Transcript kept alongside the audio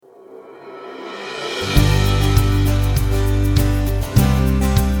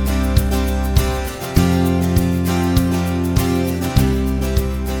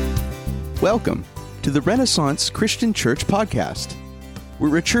Welcome to the Renaissance Christian Church podcast.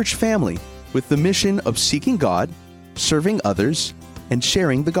 We're a church family with the mission of seeking God, serving others, and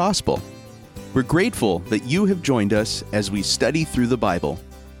sharing the gospel. We're grateful that you have joined us as we study through the Bible,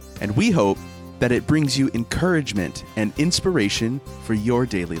 and we hope that it brings you encouragement and inspiration for your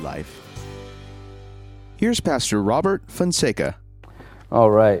daily life. Here's Pastor Robert Fonseca.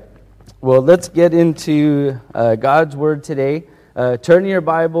 All right. Well, let's get into God's Word today. Turn your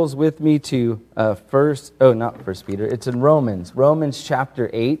Bibles with me to not First Peter. It's in Romans chapter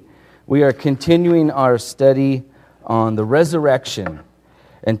 8. We are continuing our study on the resurrection,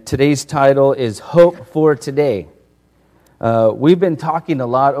 and today's title is Hope for Today. We've been talking a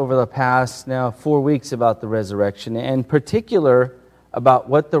lot over the past 4 weeks about the resurrection, and in particular about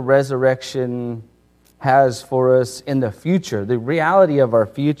what the resurrection has for us in the future, the reality of our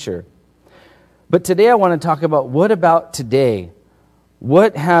future. But today I want to talk about what about today?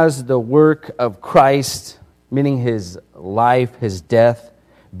 What has the work of Christ, meaning His life, His death,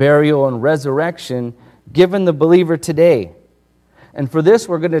 burial, and resurrection, given the believer today? And for this,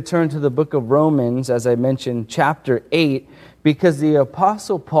 we're going to turn to the book of Romans, as I mentioned, chapter 8, because the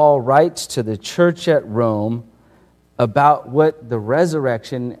Apostle Paul writes to the church at Rome about what the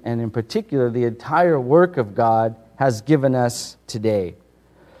resurrection, and in particular, the entire work of God has given us today.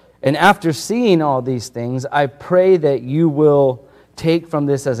 And after seeing all these things, I pray that you will take from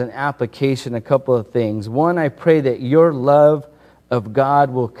this as an application a couple of things. One, I pray that your love of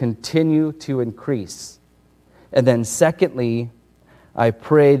God will continue to increase. And then secondly, I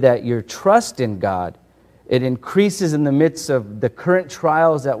pray that your trust in God, it increases in the midst of the current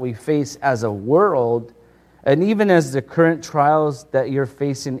trials that we face as a world, and even as the current trials that you're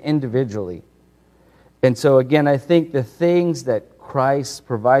facing individually. And so again, I think the things that Christ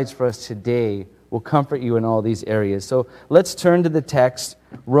provides for us today will comfort you in all these areas. So let's turn to the text,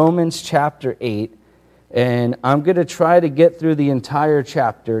 Romans chapter 8, and I'm going to try to get through the entire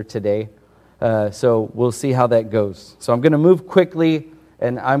chapter today, so we'll see how that goes. So I'm going to move quickly,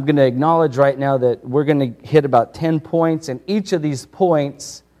 and I'm going to acknowledge right now that we're going to hit about 10 points, and each of these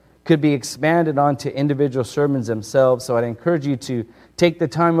points could be expanded onto individual sermons themselves, so I'd encourage you to take the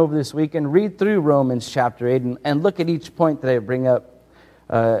time over this week and read through Romans chapter 8 and look at each point that I bring up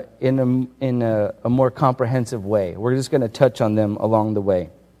in a more comprehensive way. We're just going to touch on them along the way.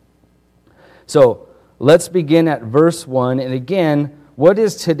 So let's begin at verse 1. And again, what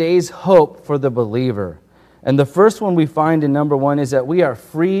is today's hope for the believer? And the first one we find in number 1 is that we are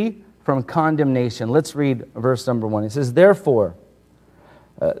free from condemnation. Let's read verse number 1. It says, Therefore,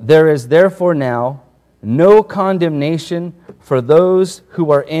 there is therefore now no condemnation for those who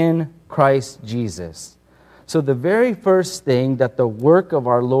are in Christ Jesus. So the very first thing that the work of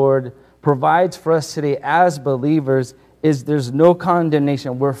our Lord provides for us today as believers is there's no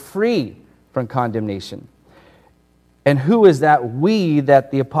condemnation. We're free from condemnation. And who is that we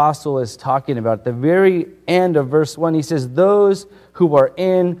that the apostle is talking about? At the very end of verse 1, he says, those who are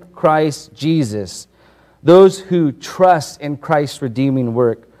in Christ Jesus, those who trust in Christ's redeeming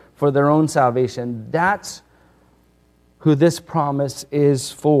work for their own salvation. That's who this promise is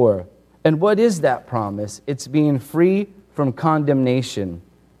for. And what is that promise? It's being free from condemnation.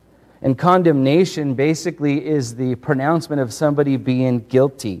 And condemnation basically is the pronouncement of somebody being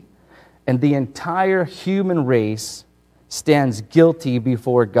guilty. And the entire human race stands guilty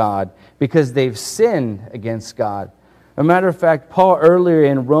before God because they've sinned against God. As a matter of fact, Paul earlier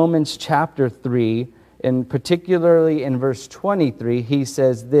in Romans chapter 3, and particularly in verse 23, he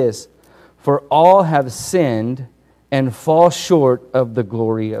says this, For all have sinned and fall short of the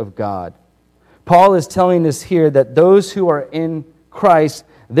glory of God. Paul is telling us here that those who are in Christ,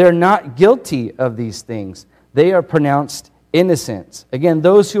 they're not guilty of these things. They are pronounced innocent. Again,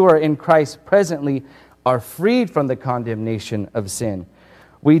 those who are in Christ presently are freed from the condemnation of sin.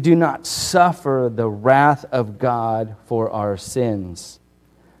 We do not suffer the wrath of God for our sins.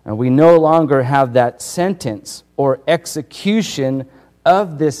 And we no longer have that sentence or execution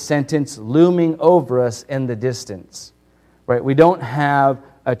of this sentence looming over us in the distance. Right? We don't have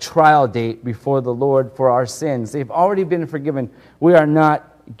a trial date before the Lord for our sins. They've already been forgiven. We are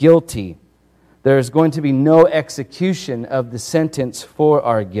not guilty. There's going to be no execution of the sentence for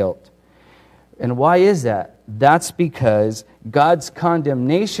our guilt. And why is that? That's because God's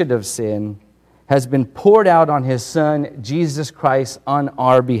condemnation of sin has been poured out on His Son, Jesus Christ, on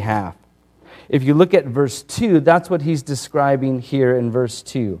our behalf. If you look at verse 2, that's what he's describing here in verse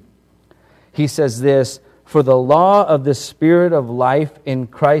 2. He says this, For the law of the Spirit of life in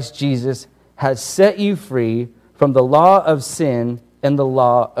Christ Jesus has set you free from the law of sin and the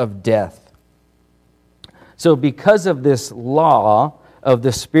law of death. So because of this law of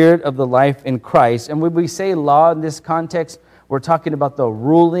the Spirit of the life in Christ. And when we say law in this context, we're talking about the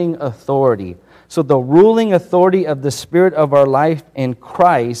ruling authority. So the ruling authority of the Spirit of our life in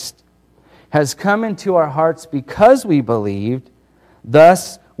Christ has come into our hearts because we believed.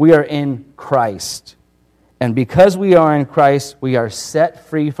 Thus, we are in Christ. And because we are in Christ, we are set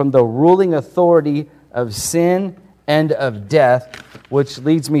free from the ruling authority of sin and of death, which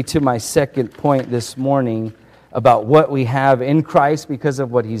leads me to my second point this morning about what we have in Christ because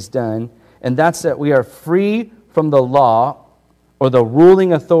of what He's done. And that's that we are free from the law or the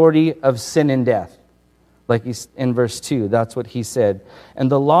ruling authority of sin and death. Like he's in verse 2, that's what he said. And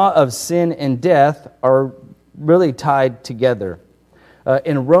the law of sin and death are really tied together.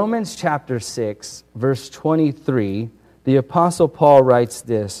 In Romans chapter 6, verse 23, the Apostle Paul writes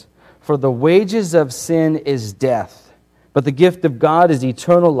this, "For the wages of sin is death, but the gift of God is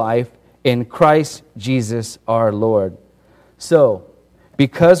eternal life in Christ Jesus our Lord." So,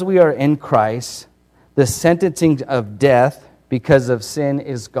 because we are in Christ, the sentencing of death because of sin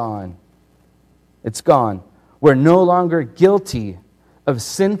is gone. It's gone. We're no longer guilty of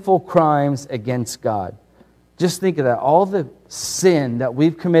sinful crimes against God. Just think of that. All the sin that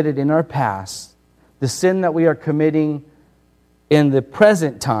we've committed in our past, the sin that we are committing in the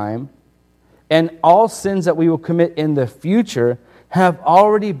present time, and all sins that we will commit in the future have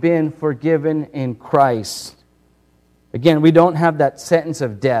already been forgiven in Christ. Again, we don't have that sentence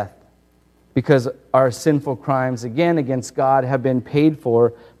of death because our sinful crimes, again, against God have been paid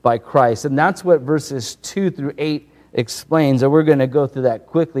for by Christ. And that's what verses 2 through 8 explains. And we're going to go through that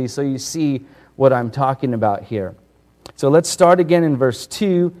quickly so you see what I'm talking about here. So let's start again in verse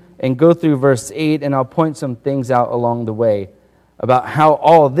 2 and go through verse 8, and I'll point some things out along the way about how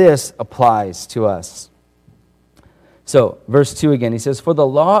all this applies to us. So, verse 2 again, he says, "For the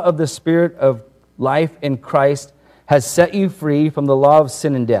law of the Spirit of life in Christ has set you free from the law of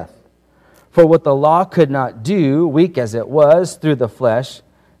sin and death. For what the law could not do, weak as it was, through the flesh,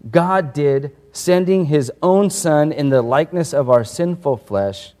 God did, sending His own Son in the likeness of our sinful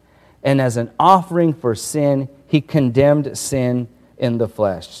flesh, and as an offering for sin, He condemned sin in the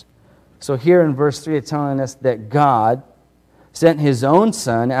flesh." So here in verse 3, it's telling us that God sent His own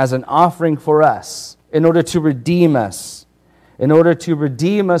Son as an offering for us in order to redeem us,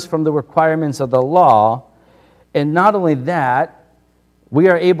 from the requirements of the law. And not only that, we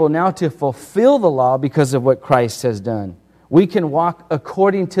are able now to fulfill the law because of what Christ has done. We can walk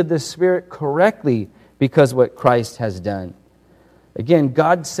according to the Spirit correctly because of what Christ has done. Again,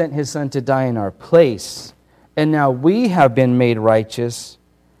 God sent His Son to die in our place, and now we have been made righteous,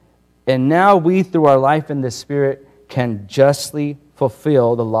 and now we, through our life in the Spirit, can justly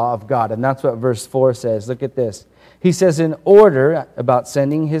fulfill the law of God. And that's what verse 4 says. Look at this. He says, in order, about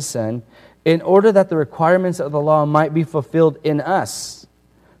sending His Son, in order that the requirements of the law might be fulfilled in us,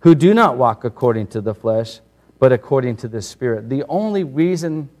 who do not walk according to the flesh, but according to the Spirit. The only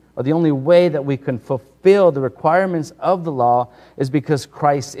reason, or the only way that we can fulfill the requirements of the law is because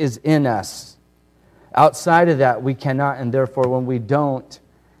Christ is in us. Outside of that, we cannot, and therefore when we don't,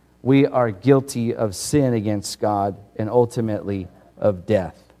 we are guilty of sin against God and ultimately of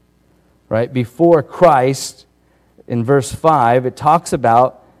death. Right? Before Christ, in verse 5, it talks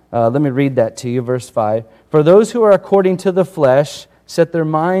about, let me read that to you, verse 5. "For those who are according to the flesh set their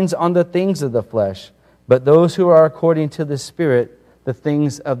minds on the things of the flesh, but those who are according to the Spirit, the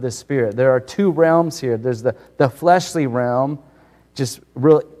things of the Spirit." There are two realms here. There's the fleshly realm, just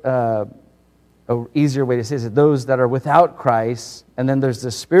real an easier way to say it is those that are without Christ, and then there's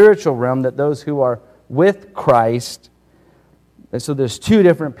the spiritual realm, that those who are with Christ. And so there's two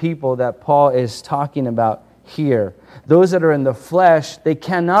different people that Paul is talking about here. Those that are in the flesh, they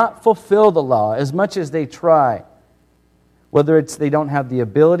cannot fulfill the law as much as they try. Whether it's they don't have the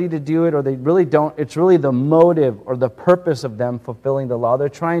ability to do it or they really don't, it's really the motive or the purpose of them fulfilling the law. They're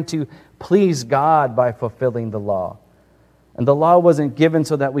trying to please God by fulfilling the law. And the law wasn't given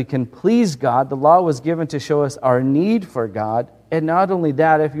so that we can please God. The law was given to show us our need for God. And not only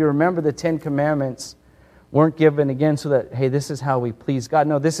that, if you remember, the 10 Commandments weren't given again so that, hey, this is how we please God.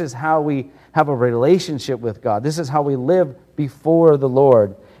 No, this is how we have a relationship with God. This is how we live before the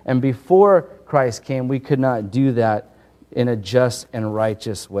Lord. And before Christ came, we could not do that in a just and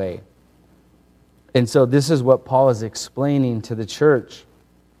righteous way. And so this is what Paul is explaining to the church.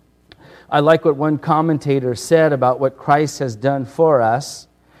 I like what one commentator said about what Christ has done for us.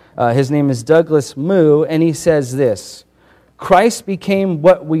 His name is Douglas Moo, and he says this: Christ became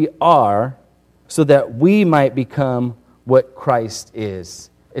what we are so that we might become what Christ is.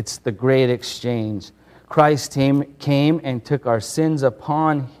 It's the great exchange. Christ came and took our sins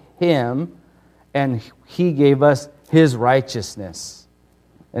upon Him, and He gave us His righteousness.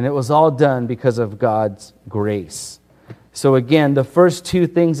 And it was all done because of God's grace. So again, the first two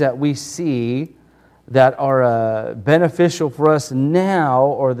things that we see that are beneficial for us now,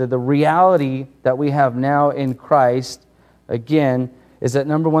 or the reality that we have now in Christ, again, is that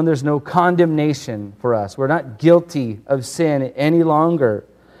number one, there's no condemnation for us. We're not guilty of sin any longer.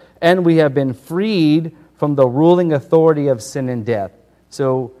 And we have been freed from the ruling authority of sin and death.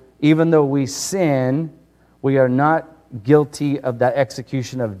 So even though we sin, we are not guilty of that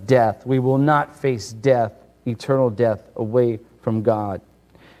execution of death. We will not face death, eternal death, away from God.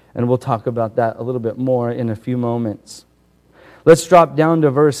 And we'll talk about that a little bit more in a few moments. Let's drop down to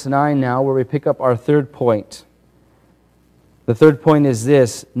verse 9 now, where we pick up our third point. The third point is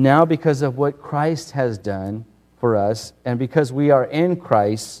this: now because of what Christ has done for us, and because we are in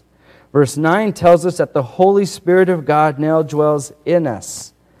Christ, verse 9 tells us that the Holy Spirit of God now dwells in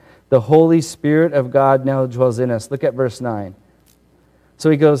us. The Holy Spirit of God now dwells in us. Look at verse 9. So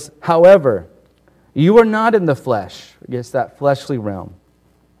he goes, however, you are not in the flesh, I guess that fleshly realm,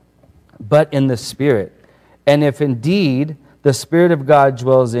 but in the Spirit. And if indeed the Spirit of God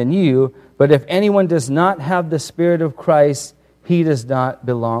dwells in you, but if anyone does not have the Spirit of Christ, he does not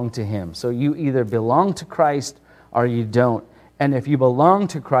belong to him. So you either belong to Christ or you don't. And if you belong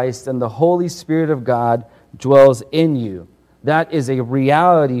to Christ, then the Holy Spirit of God dwells in you. That is a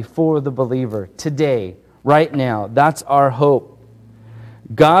reality for the believer today, right now. That's our hope.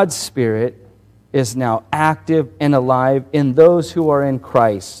 God's Spirit is now active and alive in those who are in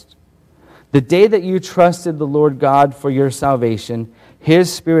Christ. The day that you trusted the Lord God for your salvation,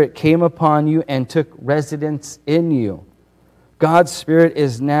 His Spirit came upon you and took residence in you. God's Spirit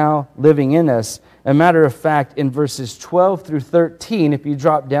is now living in us. As a matter of fact, in verses 12 through 13, if you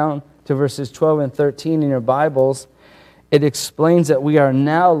drop down to verses 12 and 13 in your Bibles, it explains that we are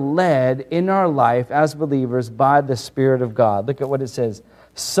now led in our life as believers by the Spirit of God. Look at what it says.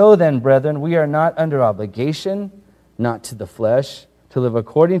 So then, brethren, we are not under obligation, not to the flesh, to live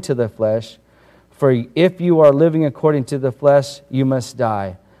according to the flesh. For if you are living according to the flesh, you must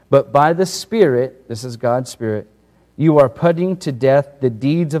die. But by the Spirit, this is God's Spirit, you are putting to death the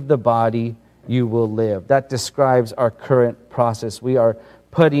deeds of the body, you will live. That describes our current process. We are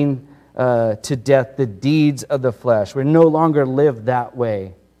putting to death the deeds of the flesh. We no longer live that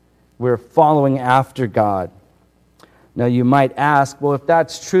way. We're following after God. Now you might ask, well, if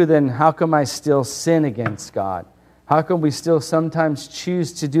that's true, then how come I still sin against God? How come we still sometimes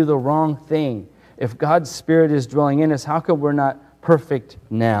choose to do the wrong thing? If God's Spirit is dwelling in us, how come we're not perfect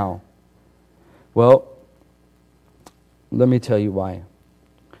now? Well, let me tell you why.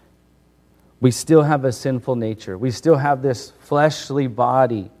 We still have a sinful nature. We still have this fleshly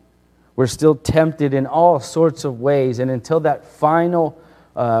body. We're still tempted in all sorts of ways. And until that final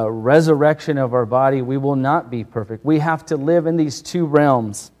resurrection of our body, we will not be perfect. We have to live in these two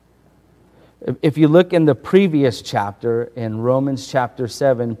realms. If you look in the previous chapter, in Romans chapter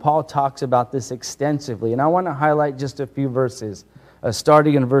 7, Paul talks about this extensively. And I want to highlight just a few verses,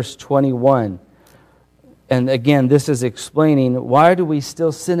 starting in verse 21. And again, this is explaining, why do we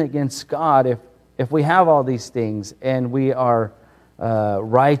still sin against God if we have all these things and we are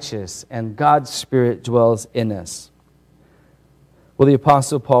righteous and God's Spirit dwells in us? Well, the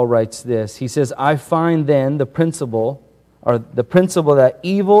Apostle Paul writes this. He says, I find then the principle that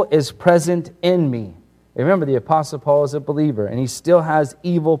evil is present in me. Remember, the Apostle Paul is a believer, and he still has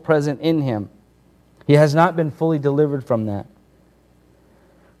evil present in him. He has not been fully delivered from that.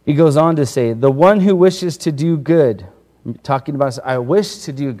 He goes on to say, the one who wishes to do good, talking about, I wish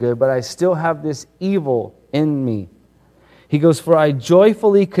to do good, but I still have this evil in me. He goes, for I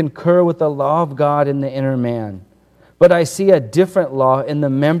joyfully concur with the law of God in the inner man, but I see a different law in the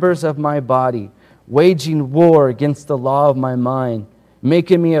members of my body, waging war against the law of my mind,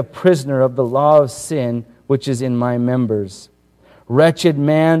 making me a prisoner of the law of sin which is in my members. Wretched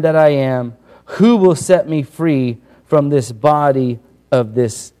man that I am, who will set me free from this body of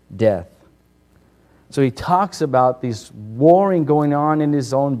this death? So he talks about this warring going on in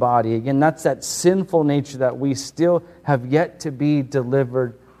his own body. Again, that's that sinful nature that we still have yet to be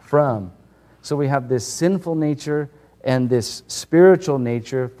delivered from. So we have this sinful nature and this spiritual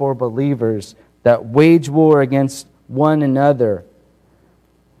nature for believers that wage war against one another.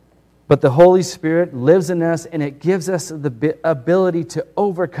 But the Holy Spirit lives in us, and it gives us the ability to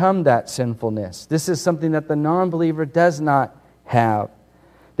overcome that sinfulness. This is something that the non-believer does not have.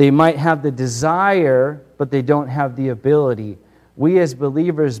 They might have the desire, but they don't have the ability. We as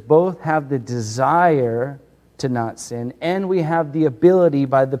believers both have the desire to not sin, and we have the ability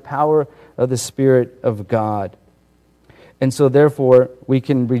by the power of the Spirit of God. And so therefore, we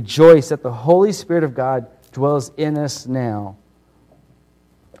can rejoice that the Holy Spirit of God dwells in us now.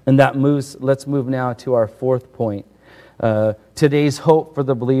 And let's move now to our fourth point. Today's hope for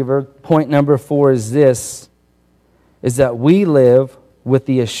the believer, point number 4 is this, is that we live with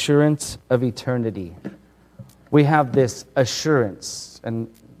the assurance of eternity. We have this assurance, and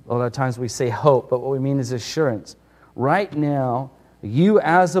a lot of times we say hope, but what we mean is assurance. Right now, you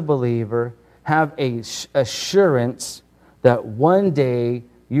as a believer have a assurance that one day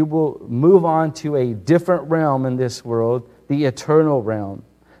you will move on to a different realm in this world, the eternal realm.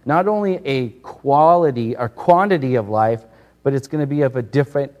 Not only a quality or quantity of life, but it's going to be of a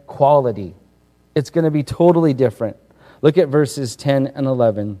different quality. It's going to be totally different. Look at verses 10 and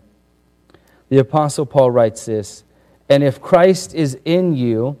 11. The Apostle Paul writes this, "And if Christ is in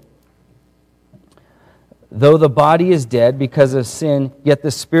you, though the body is dead because of sin, yet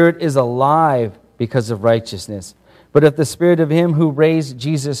the Spirit is alive because of righteousness. But if the Spirit of him who raised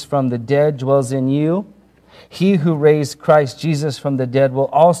Jesus from the dead dwells in you, he who raised Christ Jesus from the dead will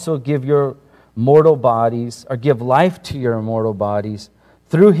also give your mortal bodies, or give life to your mortal bodies,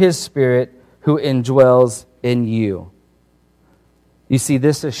 through his Spirit who indwells in you." You see,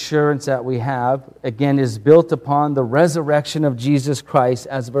 this assurance that we have, again, is built upon the resurrection of Jesus Christ,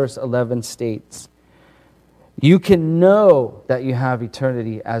 as verse 11 states. You can know that you have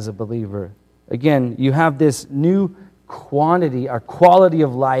eternity as a believer. Again, you have this new quantity or quality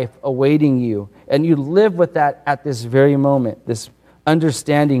of life awaiting you, and you live with that at this very moment, this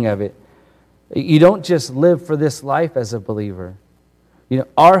understanding of it. You don't just live for this life as a believer. You know,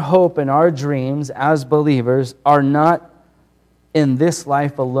 our hope and our dreams as believers are not in this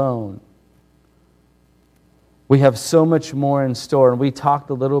life alone. We have so much more in store, and we talked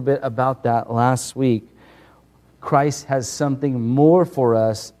a little bit about that last week. Christ has something more for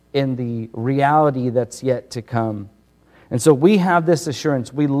us in the reality that's yet to come. And so we have this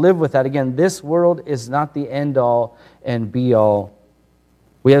assurance. We live with that. Again, this world is not the end-all and be-all.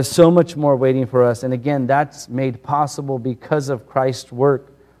 We have so much more waiting for us. And again, that's made possible because of Christ's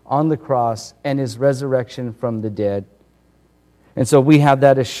work on the cross and his resurrection from the dead. And so we have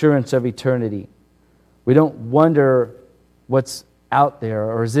that assurance of eternity. We don't wonder what's out there,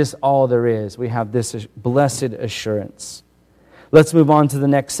 or is this all there is? We have this blessed assurance. Let's move on to the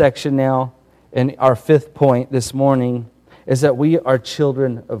next section now. And our fifth point this morning is that we are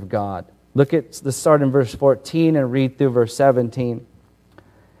children of God. Let's start in verse 14 and read through verse 17.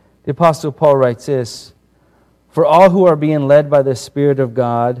 The Apostle Paul writes this, "For all who are being led by the Spirit of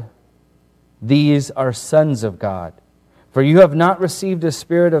God, these are sons of God. For you have not received a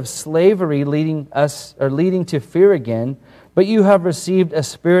spirit of slavery leading to fear again, but you have received a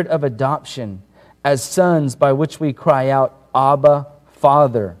spirit of adoption as sons, by which we cry out, Abba,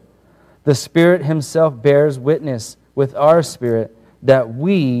 Father. The Spirit himself bears witness with our spirit that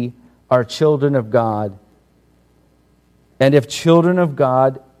we are children of God. And if children of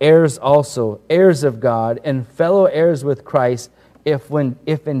God, heirs also, heirs of God, and fellow heirs with Christ,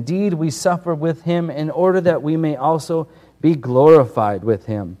 if indeed we suffer with him, in order that we may also be glorified with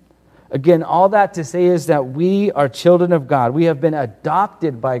him." Again, all that to say is that we are children of God. We have been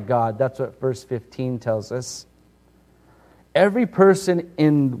adopted by God. That's what verse 15 tells us. Every person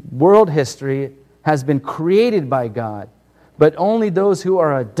in world history has been created by God, but only those who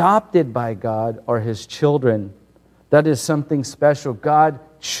are adopted by God are his children. That is something special. God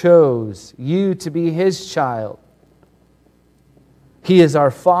chose you to be his child. He is our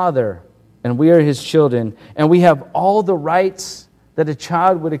Father, and we are his children. And we have all the rights that a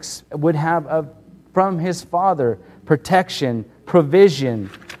child would have from his father: protection, provision.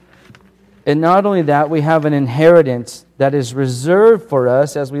 And not only that, we have an inheritance that is reserved for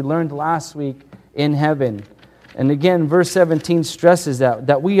us, as we learned last week, in heaven. And again, verse 17 stresses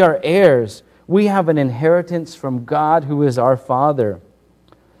that we are heirs. We have an inheritance from God, who is our Father.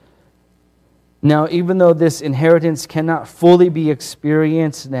 Now, even though this inheritance cannot fully be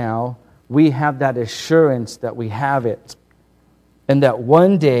experienced now, we have that assurance that we have it. And that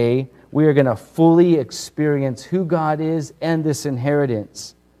one day we are going to fully experience who God is and this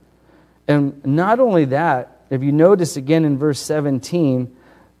inheritance. And not only that, if you notice again in verse 17,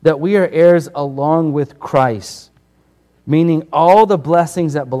 that we are heirs along with Christ. Meaning all the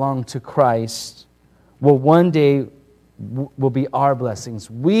blessings that belong to Christ will one day will be our blessings.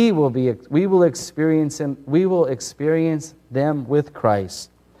 We will experience them with Christ.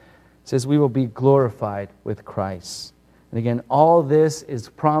 It says we will be glorified with Christ. And again, all this is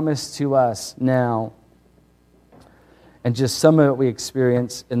promised to us now. And just some of it we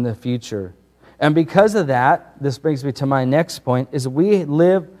experience in the future. And because of that, this brings me to my next point, is we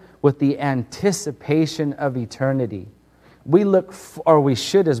live with the anticipation of eternity. We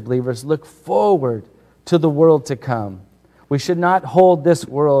should as believers, look forward to the world to come. We should not hold this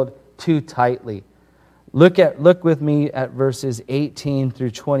world too tightly. Look with me at verses 18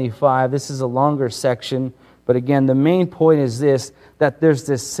 through 25. This is a longer section, but again, the main point is this, that there's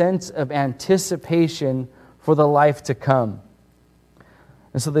this sense of anticipation for the life to come.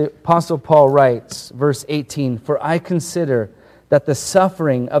 And so the Apostle Paul writes, verse 18, "For I consider that the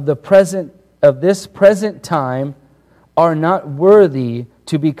suffering of this present time are not worthy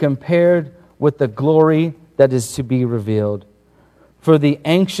to be compared with the glory that is to be revealed. For the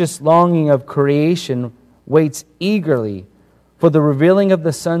anxious longing of creation waits eagerly for the revealing of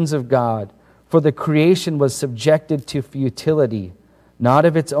the sons of God. For the creation was subjected to futility, not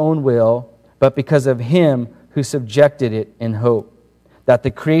of its own will, but because of Him who subjected it in hope, that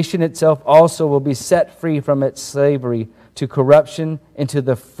the creation itself also will be set free from its slavery to corruption into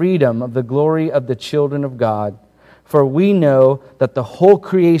the freedom of the glory of the children of God. For we know that the whole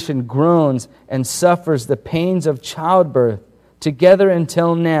creation groans and suffers the pains of childbirth together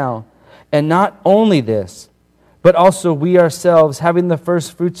until now. And not only this, but also we ourselves, having the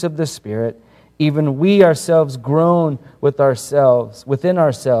first fruits of the Spirit, even we ourselves groan within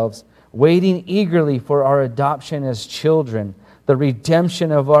ourselves, waiting eagerly for our adoption as children, the redemption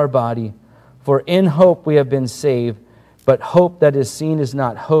of our body. For in hope we have been saved, but hope that is seen is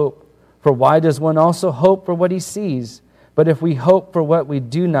not hope. For why does one also hope for what he sees? But if we hope for what we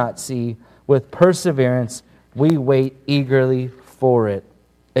do not see, with perseverance we wait eagerly for it."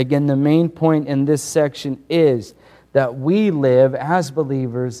 Again, the main point in this section is that we live as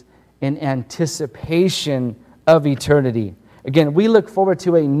believers in anticipation of eternity. Again, we look forward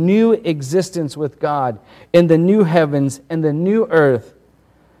to a new existence with God in the new heavens and the new earth.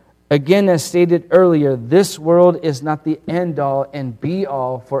 Again, as stated earlier, this world is not the end-all and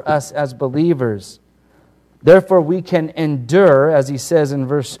be-all for us as believers. Therefore, we can endure, as he says in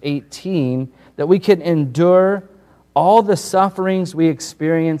verse 18, that we can endure all the sufferings we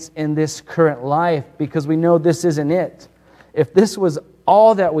experience in this current life because we know this isn't it. If this was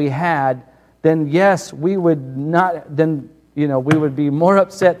all that we had, then yes, we would not. Then we would be more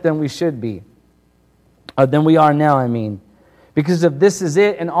upset than we should be, than we are now. I mean, because if this is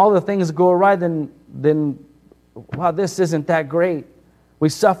it and all the things go awry, then wow, this isn't that great. We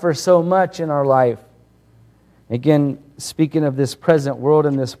suffer so much in our life. Again, speaking of this present world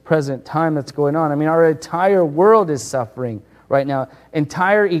and this present time that's going on, I mean, our entire world is suffering right now.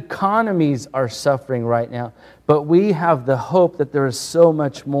 Entire economies are suffering right now. But we have the hope that there is so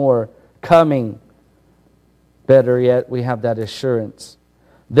much more coming. Better yet, we have that assurance.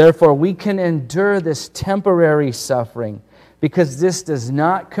 Therefore, we can endure this temporary suffering because this does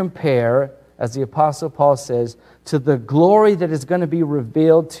not compare, as the Apostle Paul says, to the glory that is going to be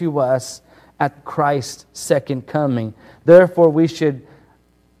revealed to us at Christ's second coming. Therefore, we should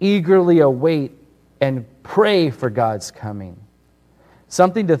eagerly await and pray for God's coming.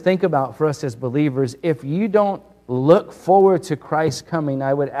 Something to think about for us as believers. If you don't look forward to Christ's coming,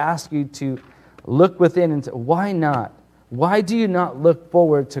 I would ask you to look within and say, why not? Why do you not look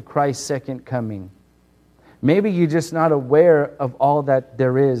forward to Christ's second coming? Maybe you're just not aware of all that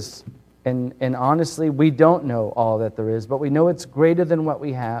there is. And honestly, we don't know all that there is, but we know it's greater than what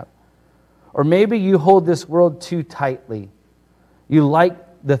we have. Or maybe you hold this world too tightly. You like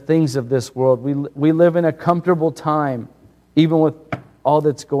the things of this world. We live in a comfortable time, even with all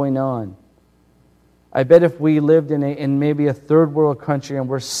that's going on. I bet if we lived in maybe a third world country and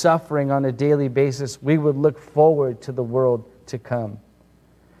we're suffering on a daily basis, we would look forward to the world to come.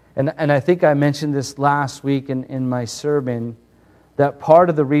 And I think I mentioned this last week in my sermon, that part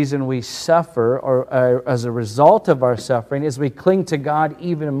of the reason we suffer, or as a result of our suffering, is we cling to God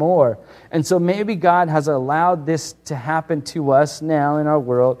even more. And so maybe God has allowed this to happen to us now in our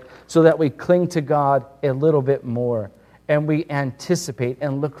world so that we cling to God a little bit more. And we anticipate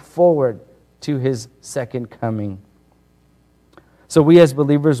and look forward to His second coming. So we as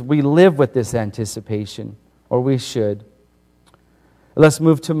believers, we live with this anticipation, or we should. Let's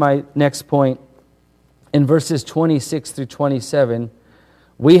move to my next point. In verses 26 through 27,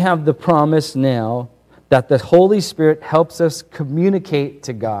 we have the promise now that the Holy Spirit helps us communicate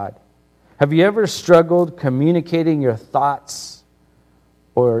to God. Have you ever struggled communicating your thoughts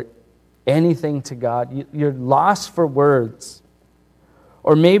or anything to God? You're lost for words.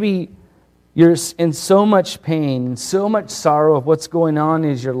 Or maybe you're in so much pain, so much sorrow of what's going on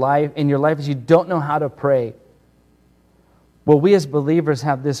in your life as you don't know how to pray. Well, we as believers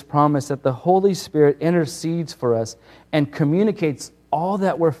have this promise that the Holy Spirit intercedes for us and communicates all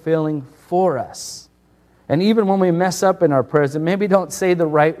that we're feeling for us. And even when we mess up in our prayers and maybe don't say the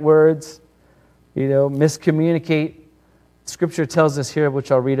right words, miscommunicate, Scripture tells us here,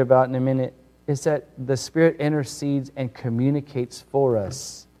 which I'll read about in a minute, is that the Spirit intercedes and communicates for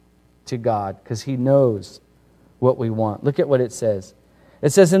us to God because He knows what we want. Look at what it says.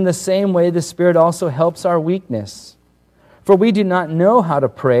 It says, in the same way, the Spirit also helps our weakness. For we do not know how to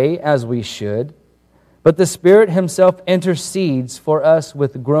pray as we should, but the Spirit Himself intercedes for us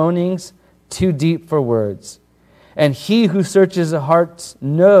with groanings too deep for words. And He who searches the hearts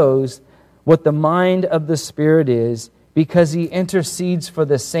knows what the mind of the Spirit is, because He intercedes for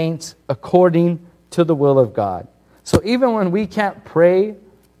the saints according to the will of God. So even when we can't pray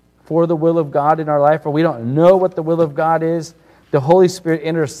for the will of God in our life, or we don't know what the will of God is, the Holy Spirit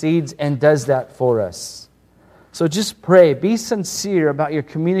intercedes and does that for us. So just pray. Be sincere about your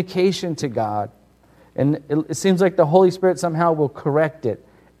communication to God. And it seems like the Holy Spirit somehow will correct it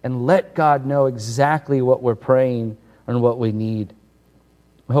and let God know exactly what we're praying and what we need.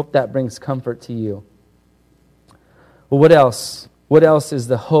 I hope that brings comfort to you. Well, what else? What else is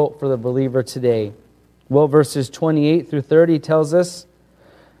the hope for the believer today? Well, verses 28 through 30 tells us,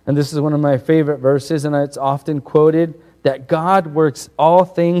 and this is one of my favorite verses, and it's often quoted, that God works all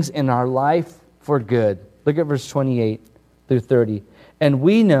things in our life for good. Look at verse 28 through 30. And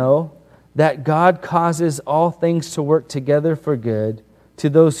we know that God causes all things to work together for good to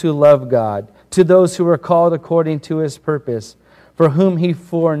those who love God, to those who are called according to His purpose, for whom He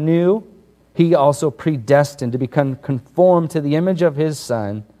foreknew, He also predestined to become conformed to the image of His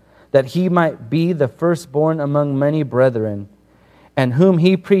Son, that He might be the firstborn among many brethren. And whom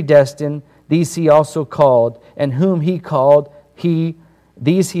He predestined, these He also called, and whom He called,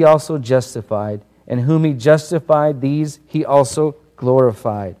 these He also justified, and whom He justified, these He also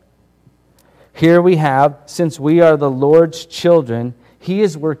glorified. Here we have, since we are the Lord's children, He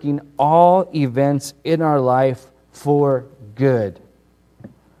is working all events in our life for good.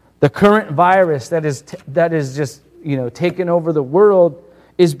 The current virus that is just taken over the world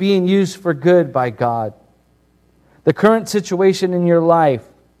is being used for good by God. The current situation in your life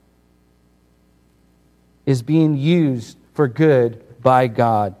is being used for good by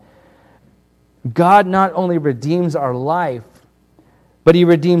God. God not only redeems our life, but He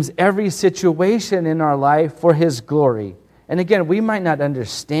redeems every situation in our life for His glory. And again, we might not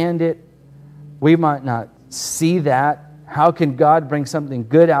understand it. We might not see that. How can God bring something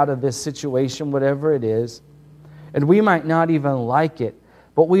good out of this situation, whatever it is? And we might not even like it.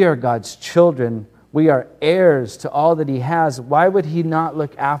 But we are God's children. We are heirs to all that He has. Why would He not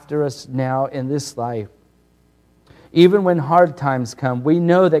look after us now in this life? Even when hard times come, we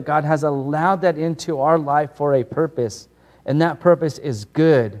know that God has allowed that into our life for a purpose, and that purpose is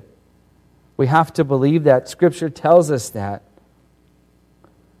good. We have to believe that. Scripture tells us that.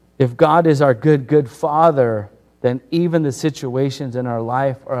 If God is our good Father, then even the situations in our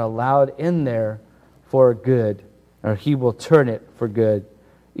life are allowed in there for good, or He will turn it for good.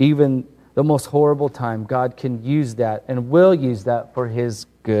 Even the most horrible time, God can use that and will use that for His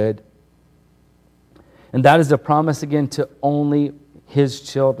good. And that is a promise, again, to only His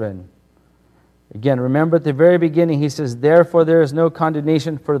children. Again, remember at the very beginning, He says, therefore there is no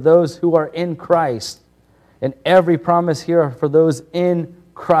condemnation for those who are in Christ. And every promise here are for those in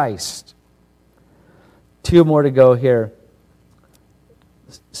Christ. Two more to go here.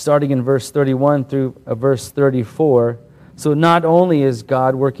 Starting in verse 31 through verse 34. So not only is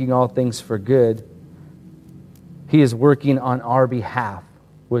God working all things for good, He is working on our behalf,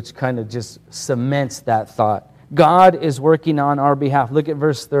 which kind of just cements that thought. God is working on our behalf. Look at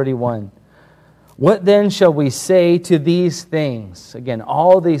verse 31. What then shall we say to these things? Again,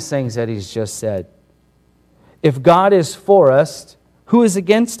 all these things that He's just said. If God is for us, who is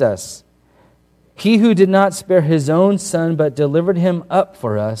against us? He who did not spare His own Son, but delivered Him up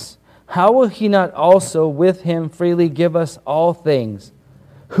for us, how will He not also with Him freely give us all things?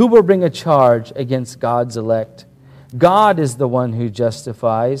 Who will bring a charge against God's elect? God is the one who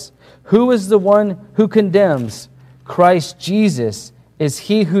justifies. Who is the one who condemns? Christ Jesus is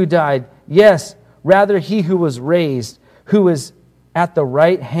He who died. Yes, rather He who was raised, who is at the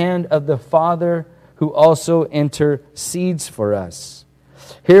right hand of the Father, who also intercedes for us.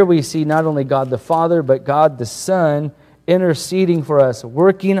 Here we see not only God the Father, but God the Son interceding for us,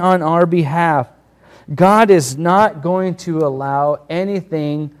 working on our behalf. God is not going to allow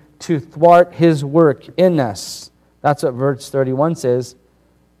anything to thwart His work in us. That's what verse 31 says.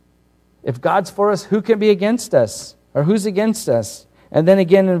 If God's for us, who can be against us? Or who's against us? And then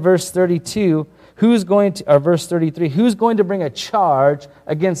again in verse 32, verse 33, who's going to bring a charge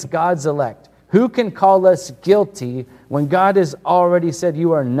against God's elect? Who can call us guilty when God has already said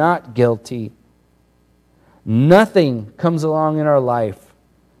you are not guilty? Nothing comes along in our life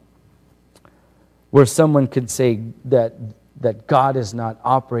where someone could say that that God is not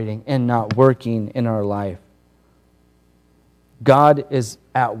operating and not working in our life. God is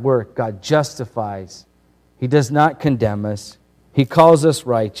at work. God justifies. He does not condemn us. He calls us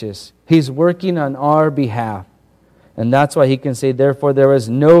righteous. He's working on our behalf. And that's why he can say, therefore, there is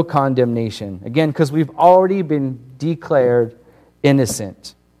no condemnation. Again, because we've already been declared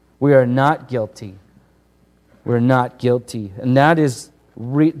innocent. We are not guilty. We're not guilty. And that is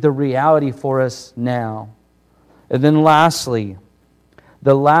the reality for us now. And then lastly,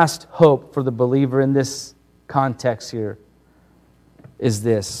 the last hope for the believer in this context here is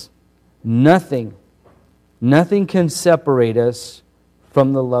this. Nothing can separate us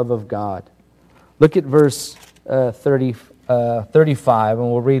from the love of God. Look at verse 35,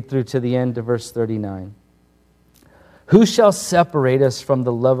 and we'll read through to the end of verse 39. Who shall separate us from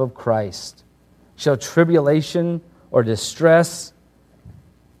the love of Christ? Shall tribulation or distress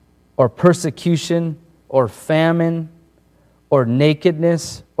or persecution or famine or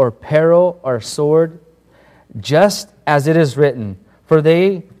nakedness or peril or sword? Just as it is written, for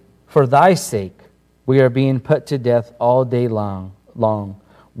thy sake we are being put to death all day long.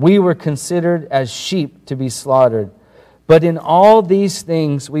 We were considered as sheep to be slaughtered. But in all these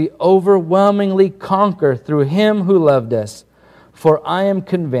things we overwhelmingly conquer through him who loved us. For I am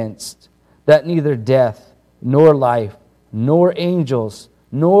convinced that neither death, nor life, nor angels,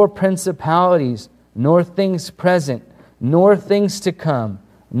 nor principalities, nor things present, nor things to come,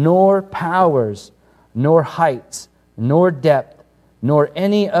 nor powers, nor heights, nor depth, nor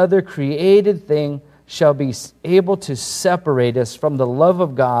any other created thing shall be able to separate us from the love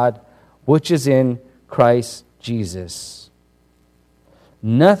of God, which is in Christ Jesus.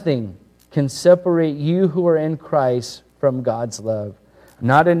 Nothing can separate you who are in Christ from God's love.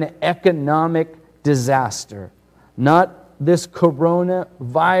 Not an economic disaster, not this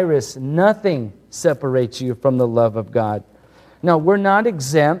coronavirus. Nothing separates you from the love of God. Now, we're not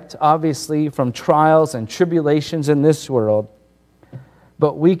exempt, obviously, from trials and tribulations in this world,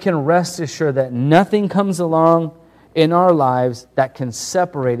 but we can rest assured that nothing comes along in our lives that can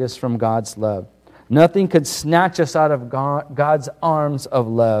separate us from God's love. Nothing could snatch us out of God's arms of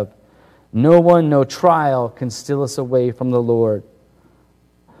love. No one, no trial can steal us away from the Lord.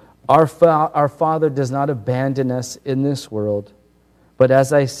 Our Father does not abandon us in this world, but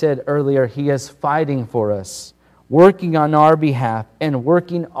as I said earlier, He is fighting for us, working on our behalf, and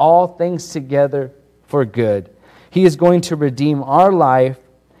working all things together for good. He is going to redeem our life,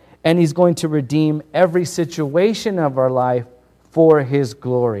 and He's going to redeem every situation of our life for His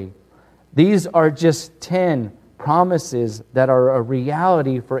glory. These are just 10 promises that are a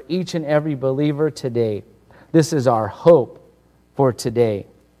reality for each and every believer today. This is our hope for today.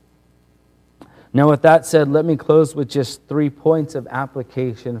 Now, with that said, let me close with just 3 points of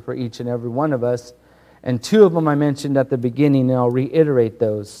application for each and every one of us. And 2 of them I mentioned at the beginning, and I'll reiterate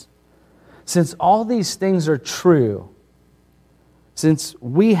those. Since all these things are true, since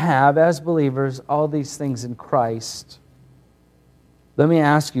we have, as believers, all these things in Christ, let me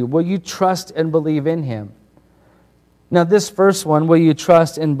ask you, will you trust and believe in Him? Now, this first one, will you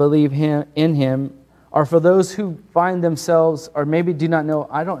trust and believe in Him, are for those who find themselves, or maybe do not know,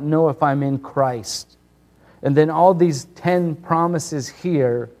 I don't know if I'm in Christ. And then all these 10 promises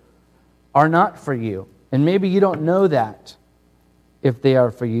here are not for you. And maybe you don't know that if they are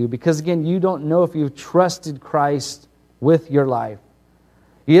for you. Because again, you don't know if you've trusted Christ with your life.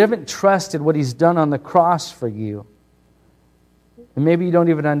 You haven't trusted what He's done on the cross for you. And maybe you don't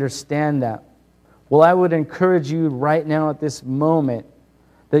even understand that. Well, I would encourage you right now at this moment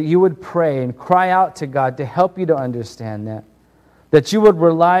that you would pray and cry out to God to help you to understand that. That you would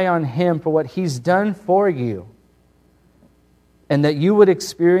rely on Him for what He's done for you. And that you would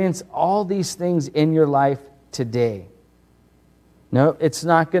experience all these things in your life today. No, it's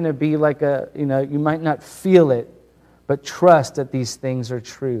not going to be like you might not feel it, but trust that these things are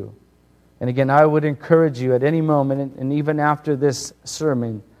true. And again, I would encourage you at any moment, and even after this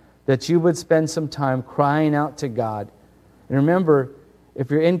sermon, that you would spend some time crying out to God. And remember, if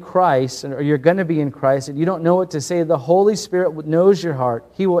you're in Christ, or you're going to be in Christ, and you don't know what to say, the Holy Spirit knows your heart.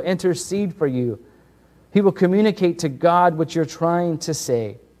 He will intercede for you. He will communicate to God what you're trying to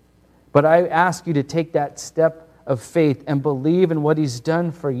say. But I ask you to take that step of faith and believe in what He's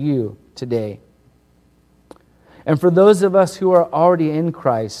done for you today. And for those of us who are already in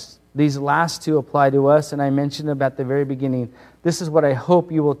Christ, these last 2 apply to us, and I mentioned them at the very beginning. This is what I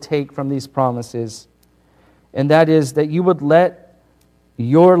hope you will take from these promises. And that is that you would let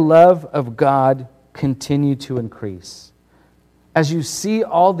your love of God continue to increase. As you see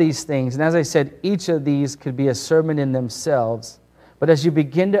all these things, and as I said, each of these could be a sermon in themselves, But as you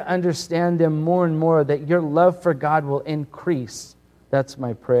begin to understand them more and more, that your love for God will increase. That's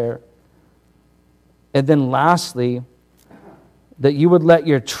my prayer. And then lastly, that you would let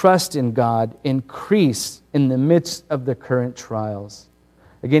your trust in God increase in the midst of the current trials.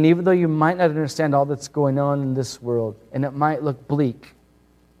 Again, even though you might not understand all that's going on in this world, and it might look bleak,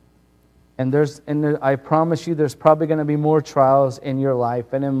 and I promise you there's probably going to be more trials in your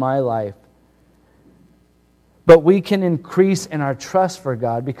life and in my life. But we can increase in our trust for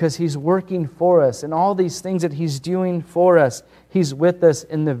God because He's working for us. And all these things that He's doing for us, He's with us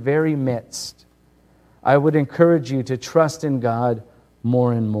in the very midst. I would encourage you to trust in God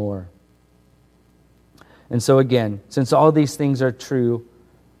more and more. And so again, since all these things are true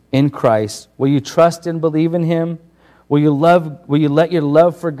in Christ, will you trust and believe in Him? Will you let your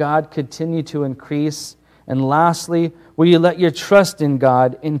love for God continue to increase? And lastly, will you let your trust in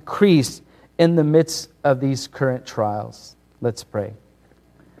God increase in the midst of these current trials? Let's pray.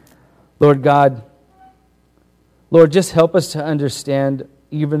 Lord God, Lord, just help us to understand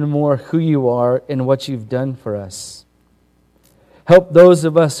even more who You are and what You've done for us. Help those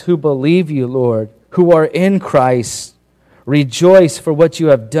of us who believe You, Lord, who are in Christ, rejoice for what You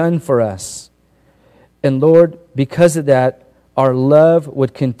have done for us. And Lord, because of that, our love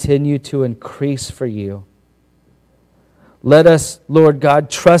would continue to increase for You. Let us, Lord God,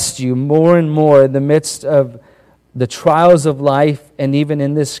 trust You more and more in the midst of the trials of life and even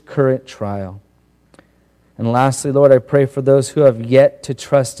in this current trial. And lastly, Lord, I pray for those who have yet to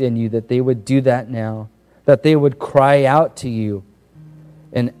trust in You, that they would do that now, that they would cry out to You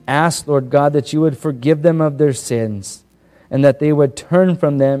and ask, Lord God, that You would forgive them of their sins and that they would turn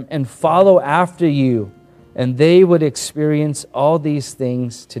from them and follow after You, and they would experience all these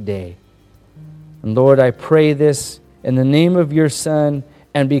things today. And Lord, I pray this in the name of Your Son,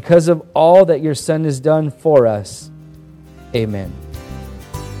 and because of all that Your Son has done for us. Amen.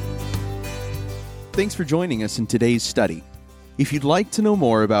 Thanks for joining us in today's study. If you'd like to know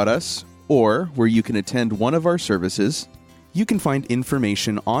more about us, or where you can attend one of our services, you can find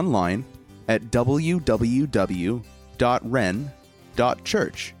information online at www.ren.church.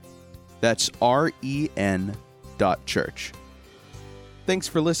 That's REN.church. Thanks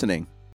for listening.